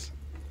the gears.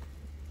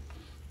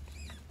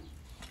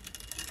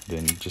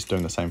 Then just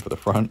doing the same for the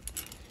front.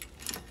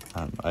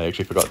 I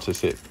actually forgot to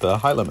set the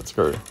high limit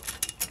screw.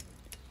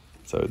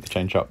 So the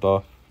chain chopped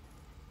off,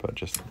 but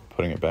just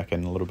putting it back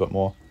in a little bit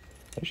more.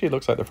 Actually it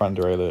looks like the front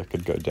derailleur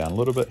could go down a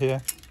little bit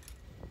here.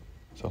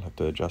 So I'll have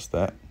to adjust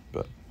that,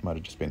 but it might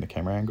have just been the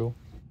camera angle.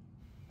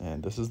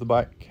 And this is the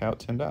bike, how it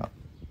turned out.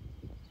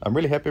 I'm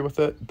really happy with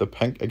it. The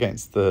pink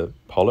against the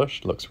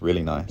polish looks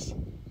really nice.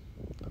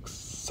 Looks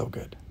so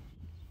good.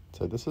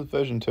 So this is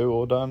version 2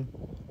 all done.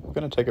 I'm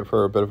going to take it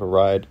for a bit of a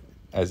ride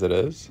as it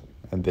is.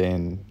 And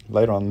then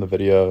later on in the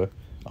video,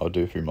 I'll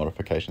do a few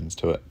modifications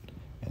to it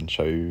and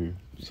show you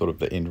sort of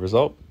the end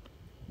result.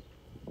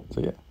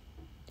 So yeah,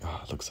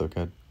 oh, it looks so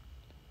good.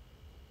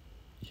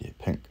 Yeah,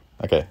 pink.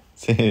 Okay,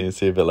 see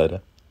you a bit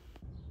later.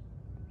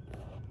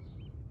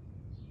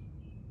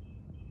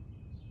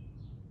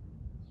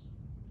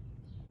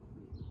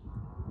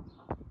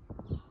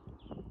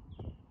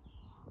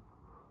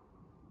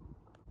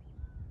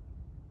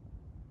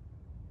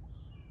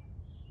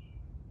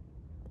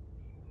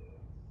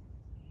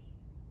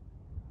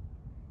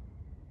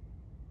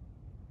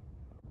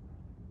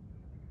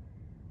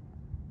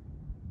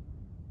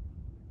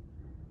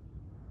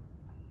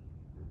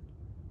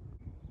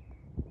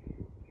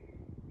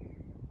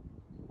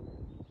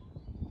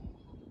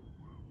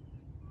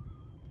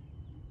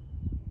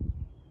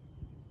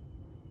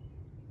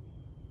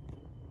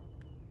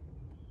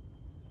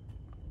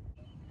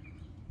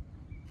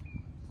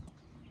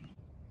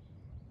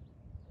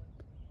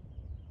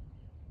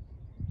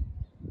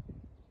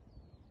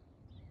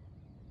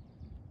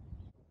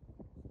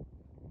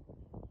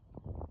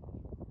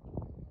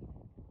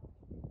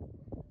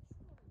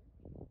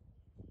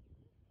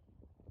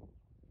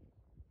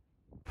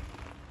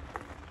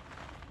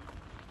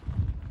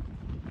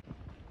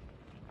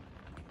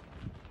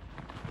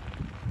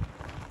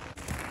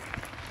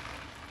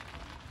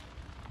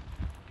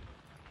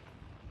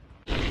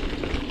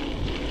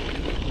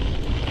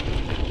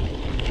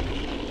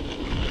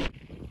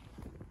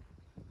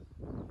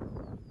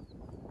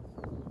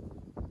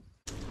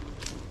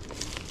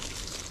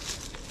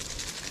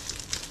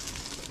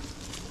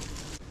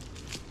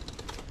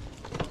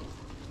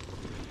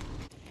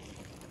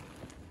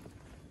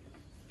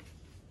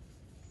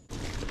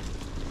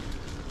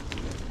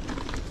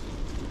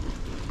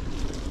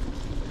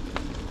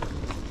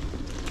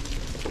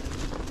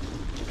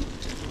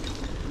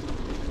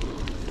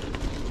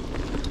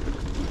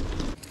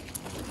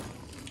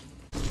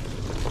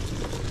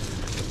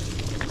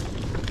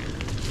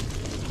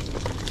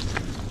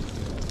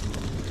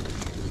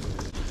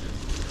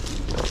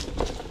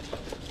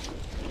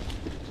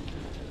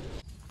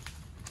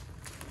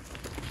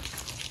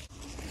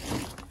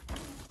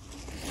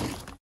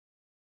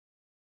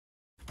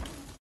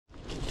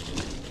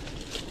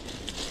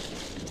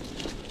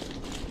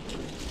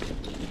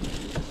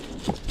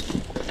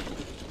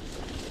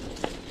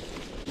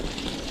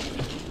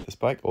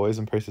 bike always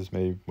impresses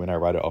me when I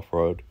ride it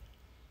off-road.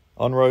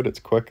 On-road it's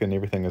quick and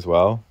everything as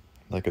well,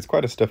 like it's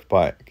quite a stiff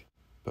bike,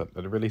 but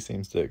it really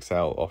seems to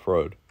excel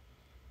off-road.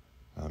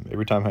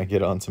 Every time I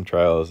get on some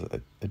trails,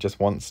 it just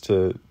wants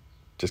to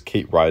just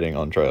keep riding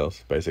on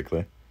trails,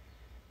 basically.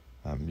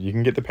 You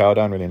can get the power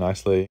down really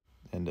nicely,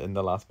 and in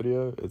the last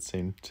video it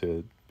seemed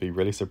to be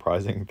really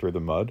surprising through the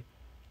mud.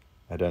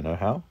 I don't know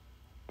how,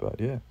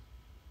 but yeah.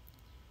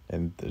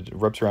 And it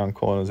rips around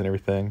corners and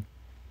everything.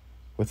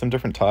 With some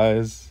different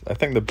tires, I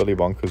think the Billy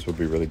Bonkers would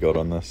be really good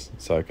on this,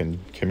 so I can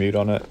commute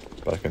on it,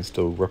 but I can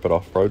still rip it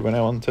off-road when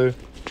I want to.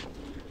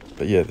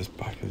 But yeah, this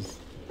bike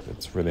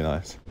it's really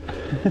nice.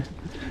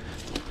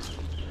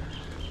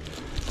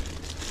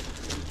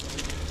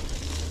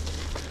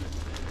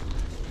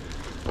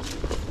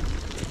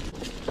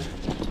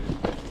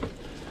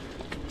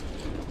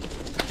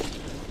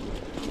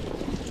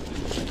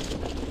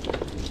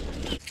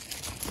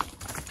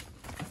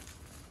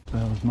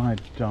 That was my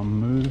dumb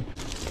move.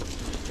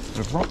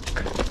 The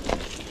rock.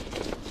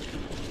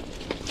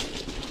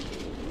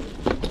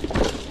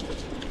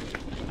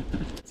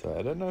 So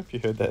I don't know if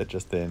you heard that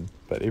just then,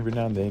 but every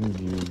now and then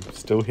you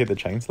still hear the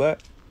chain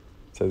slap.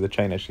 So the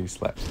chain actually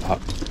slaps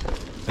up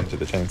into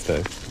the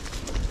chainstay.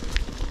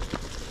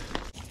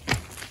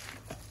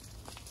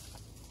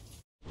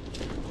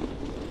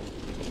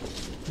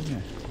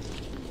 Yeah.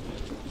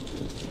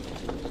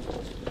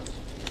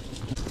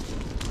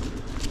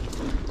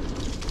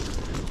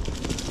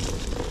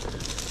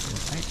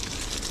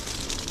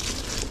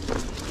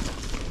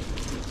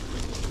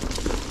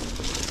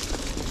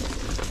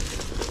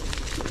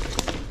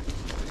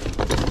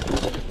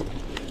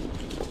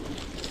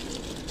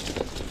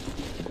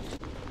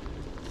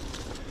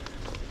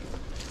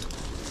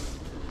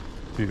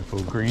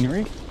 Beautiful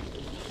greenery.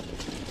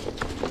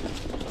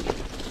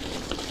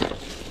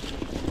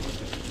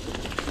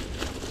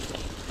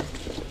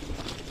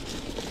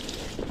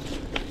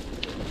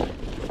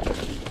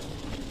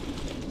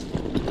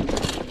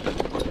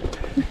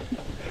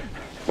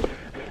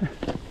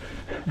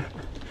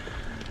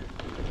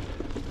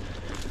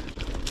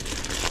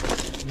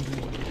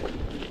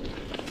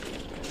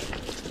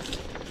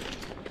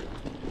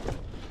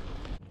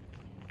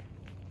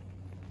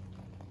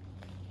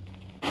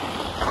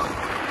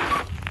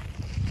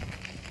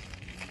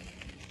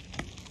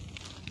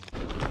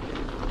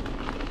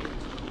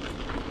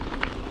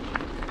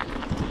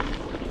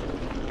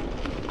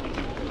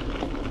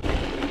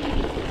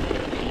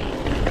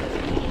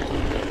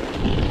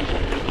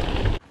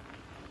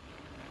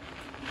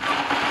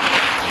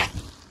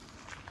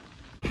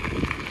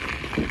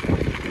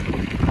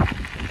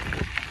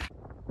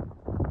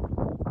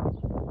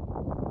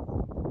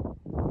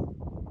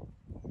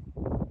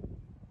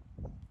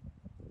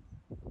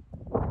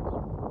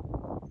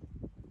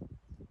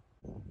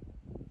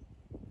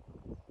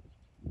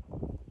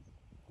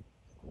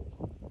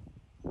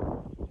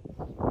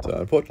 So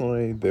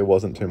unfortunately there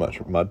wasn't too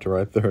much mud to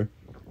ride through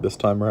this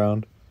time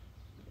around.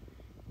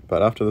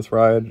 But after this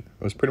ride,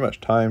 it was pretty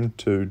much time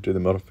to do the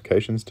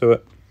modifications to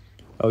it.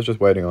 I was just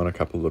waiting on a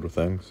couple of little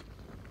things.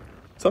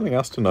 Something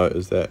else to note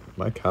is that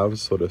my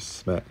calves sort of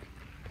smack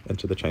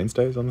into the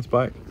chainstays on this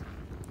bike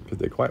because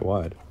they're quite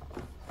wide.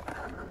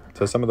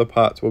 So some of the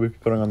parts we'll be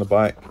putting on the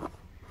bike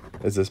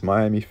is this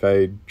Miami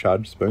Fade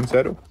charged spoon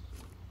saddle.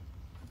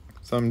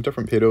 Some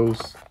different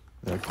pedals,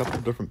 a couple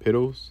of different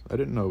pedals. I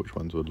didn't know which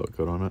ones would look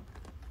good on it.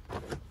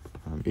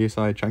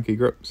 ESI chunky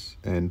grips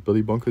and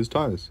Billy Bonkers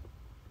tires.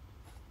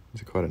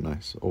 These are quite a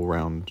nice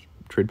all-round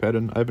tread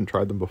pattern. I haven't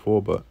tried them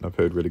before, but I've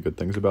heard really good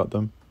things about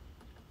them.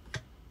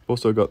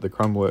 Also got the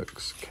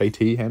Crumbworks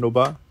KT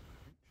handlebar.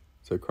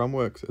 So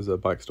Crumbworks is a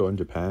bike store in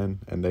Japan,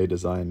 and they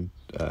designed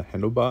a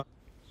handlebar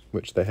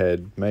which they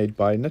had made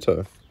by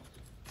Nitto.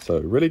 So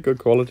really good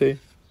quality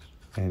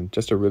and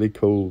just a really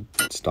cool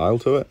style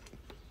to it.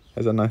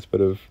 Has a nice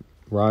bit of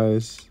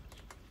rise,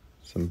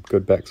 some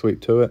good back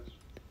sweep to it,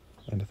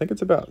 and I think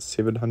it's about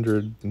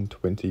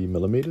 720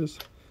 millimeters.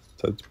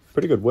 So it's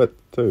pretty good width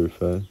too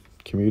for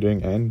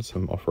commuting and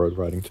some off-road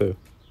riding too.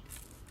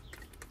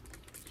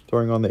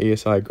 Throwing on the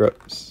ESI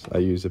grips, I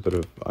use a bit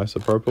of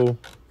isopropyl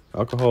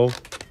alcohol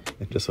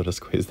and just sort of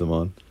squeeze them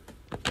on.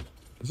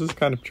 This is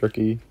kind of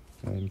tricky,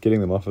 and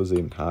getting them off is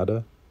even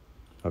harder.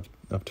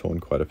 I've torn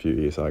quite a few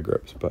ESI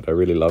grips, but I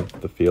really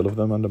love the feel of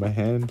them under my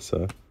hand,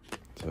 so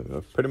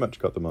I've pretty much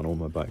got them on all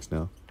my bikes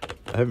now.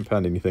 I haven't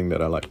found anything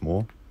that I like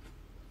more.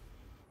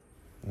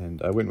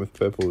 And I went with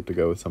purple to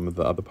go with some of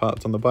the other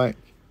parts on the bike.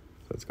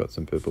 So it's got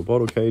some purple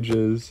bottle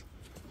cages,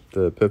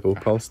 the purple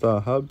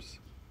Polestar hubs,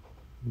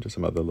 and just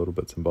some other little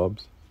bits and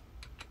bobs.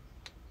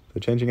 So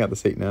changing out the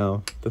seat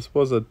now. This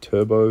was a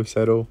turbo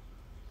saddle,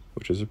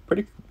 which is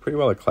pretty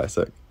well a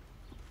classic.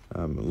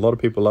 A lot of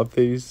people love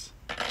these.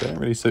 They don't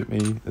really suit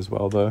me as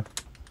well though.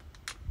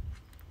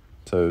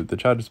 So the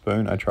charger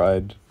spoon I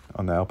tried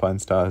on the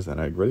Alpinestars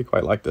and I really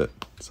quite liked it.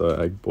 So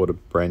I bought a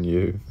brand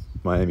new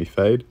Miami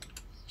Fade.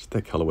 Just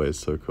that colorway is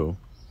so cool.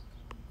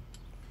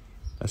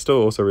 I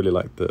still also really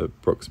like the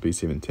Brooks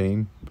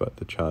B17, but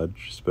the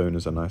charge spoon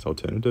is a nice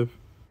alternative.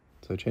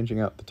 So changing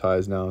out the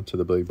tires now to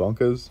the Billy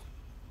Bonkers.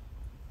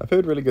 I've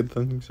heard really good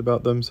things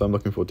about them, so I'm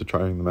looking forward to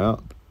trying them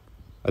out.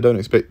 I don't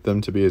expect them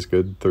to be as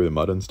good through the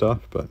mud and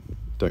stuff, but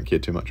don't care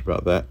too much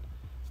about that.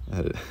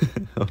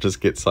 I'll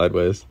just get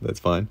sideways, that's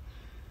fine.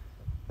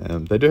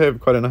 They do have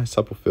quite a nice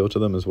supple feel to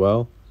them as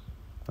well,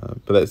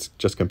 but that's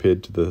just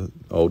compared to the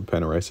old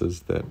panel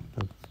racers that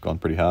have gone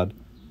pretty hard.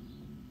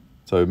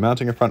 So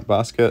mounting a front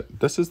basket,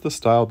 this is the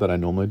style that I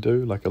normally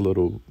do, like a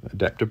little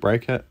adapter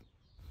bracket,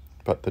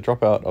 but the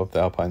dropout of the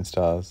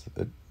Alpinestars,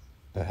 it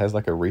has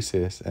like a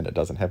recess and it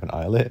doesn't have an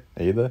eyelet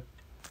either,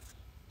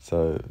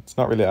 so it's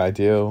not really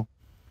ideal.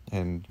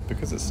 And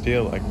because it's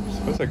steel, I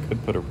suppose I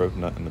could put a rib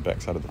nut in the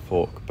backside of the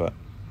fork, but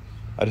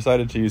I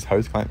decided to use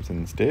hose clamps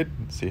instead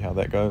and see how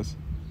that goes.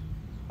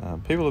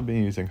 People have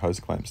been using hose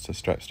clamps to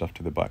strap stuff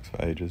to their bikes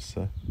for ages,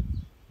 so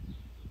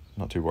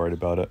not too worried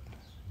about it.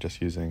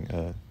 Just using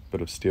a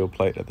bit of steel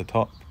plate at the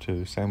top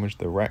to sandwich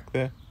the rack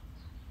there.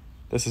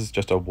 This is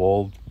just a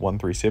walled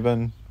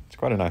 137. It's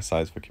quite a nice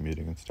size for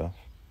commuting and stuff.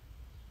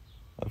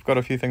 I've got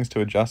a few things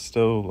to adjust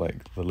still,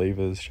 like the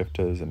levers,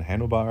 shifters, and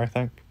handlebar, I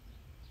think.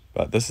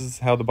 But this is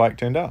how the bike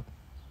turned out.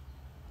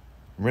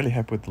 I'm really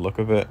happy with the look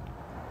of it.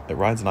 It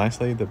rides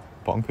nicely. The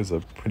bonkers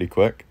are pretty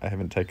quick. I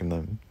haven't taken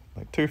them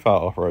like too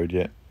far off-road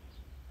yet.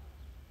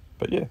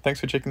 But yeah, thanks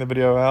for checking the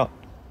video out.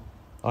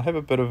 I'll have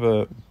a bit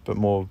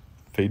more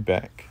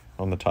feedback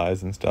on the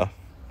tires and stuff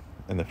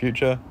in the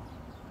future.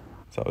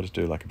 So I'll just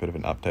do like a bit of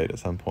an update at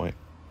some point.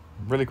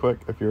 Really quick,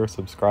 if you're a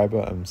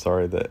subscriber, I'm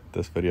sorry that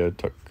this video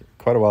took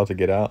quite a while to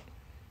get out.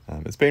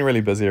 It's been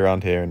really busy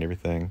around here and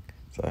everything,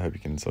 so I hope you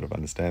can sort of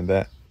understand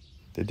that.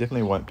 There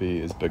definitely won't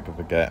be as big of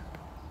a gap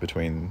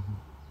between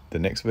the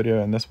next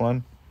video and this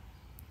one.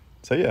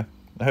 So yeah,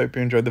 I hope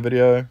you enjoyed the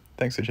video.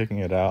 Thanks for checking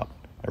it out.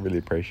 I really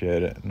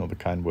appreciate it, and all the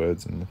kind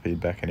words and the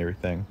feedback and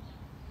everything.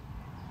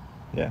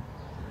 Yeah,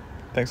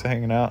 thanks for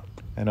hanging out,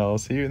 and I'll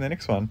see you in the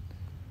next one.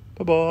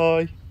 Bye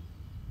bye.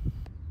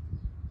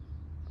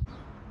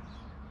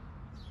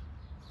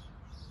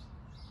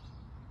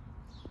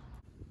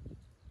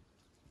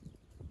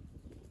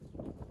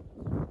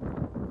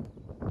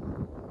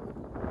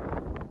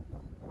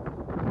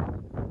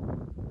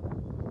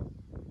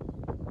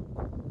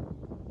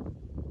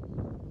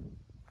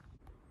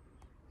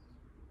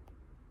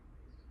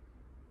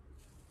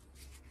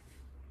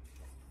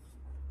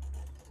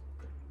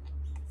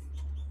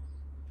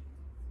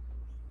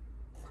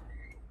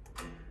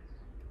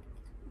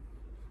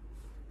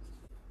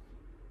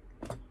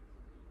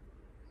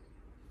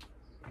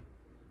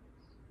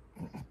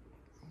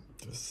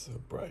 This is so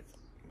bright.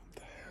 What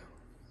the hell?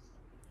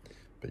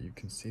 But you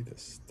can see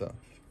this stuff.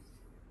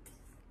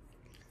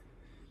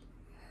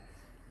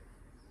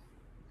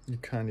 You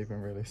can't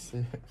even really see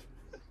it.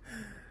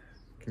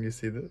 Can you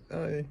see that?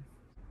 Oh, yeah.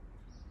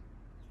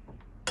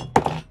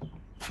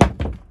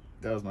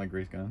 That was my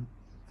grease gun.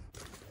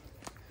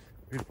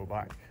 Beautiful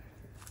bike.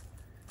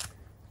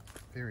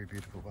 Very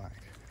beautiful bike.